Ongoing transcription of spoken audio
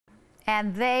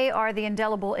And they are the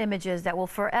indelible images that will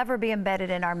forever be embedded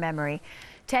in our memory.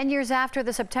 10 years after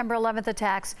the September 11th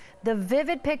attacks, the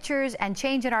vivid pictures and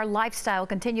change in our lifestyle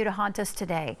continue to haunt us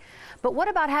today. But what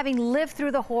about having lived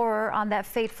through the horror on that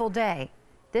fateful day?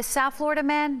 This South Florida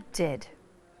man did.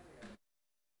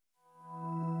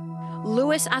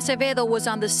 Luis Acevedo was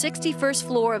on the 61st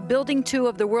floor of Building 2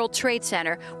 of the World Trade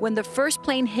Center when the first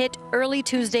plane hit early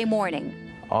Tuesday morning.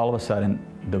 All of a sudden,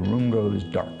 the room goes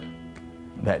dark.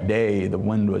 That day, the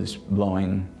wind was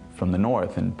blowing from the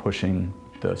north and pushing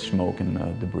the smoke and the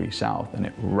debris south, and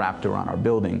it wrapped around our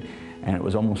building, and it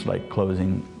was almost like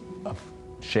closing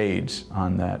shades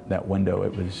on that window.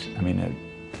 It was, I mean,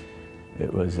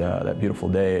 it was that beautiful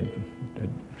day.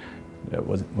 It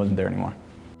wasn't there anymore.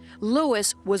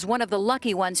 Luis was one of the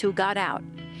lucky ones who got out.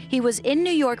 He was in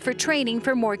New York for training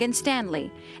for Morgan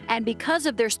Stanley, and because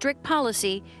of their strict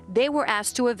policy, they were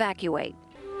asked to evacuate.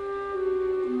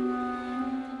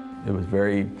 It was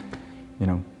very,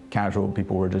 casual.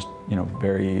 People were just,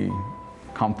 very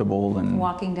comfortable and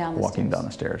walking down the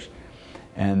stairs.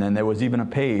 And then there was even a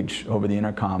page over the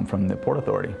intercom from the Port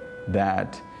Authority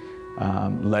that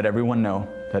let everyone know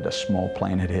that a small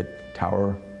plane had hit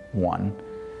Tower 1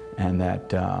 and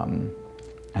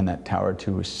that Tower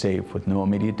 2 was safe with no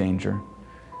immediate danger.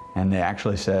 And they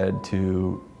actually said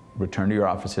to return to your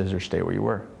offices or stay where you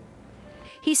were.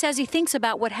 He says he thinks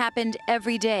about what happened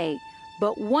every day,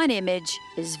 but one image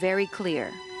is very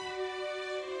clear.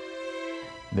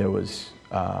 There was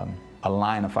a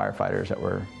line of firefighters that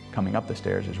were coming up the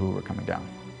stairs as we were coming down.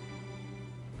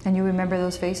 And you remember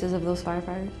those faces of those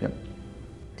firefighters? Yep.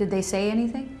 Did they say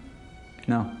anything?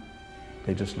 No.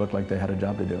 They just looked like they had a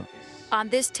job to do. On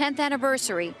this 10th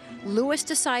anniversary, Luis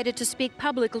decided to speak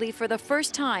publicly for the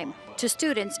first time to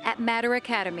students at Matter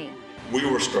Academy. We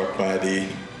were struck by the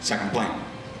second plane,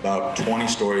 about 20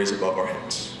 stories above our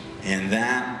heads. And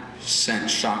that sent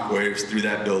shockwaves through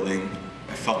that building.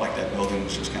 I felt like that building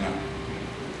was just gonna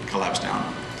collapse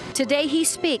down. Today he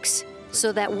speaks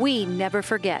so that we never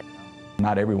forget.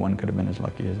 Not everyone could have been as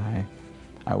lucky as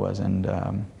I was, and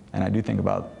I do think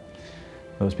about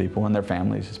those people and their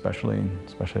families, especially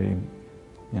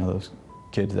those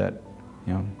kids that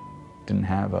didn't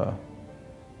have a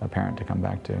parent to come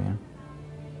back to.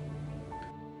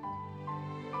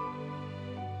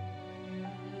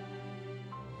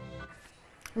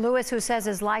 Luis, who says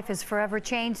his life is forever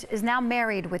changed, is now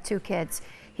married with 2 kids.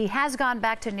 He has gone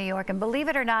back to New York, and believe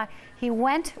it or not, he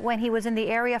went when he was in the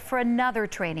area for another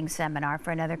training seminar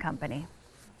for another company.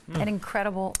 An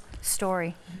incredible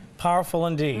story. Powerful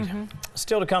indeed.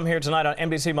 Still to come here tonight on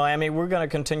NBC Miami, we're going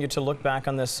to continue to look back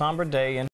on this somber day in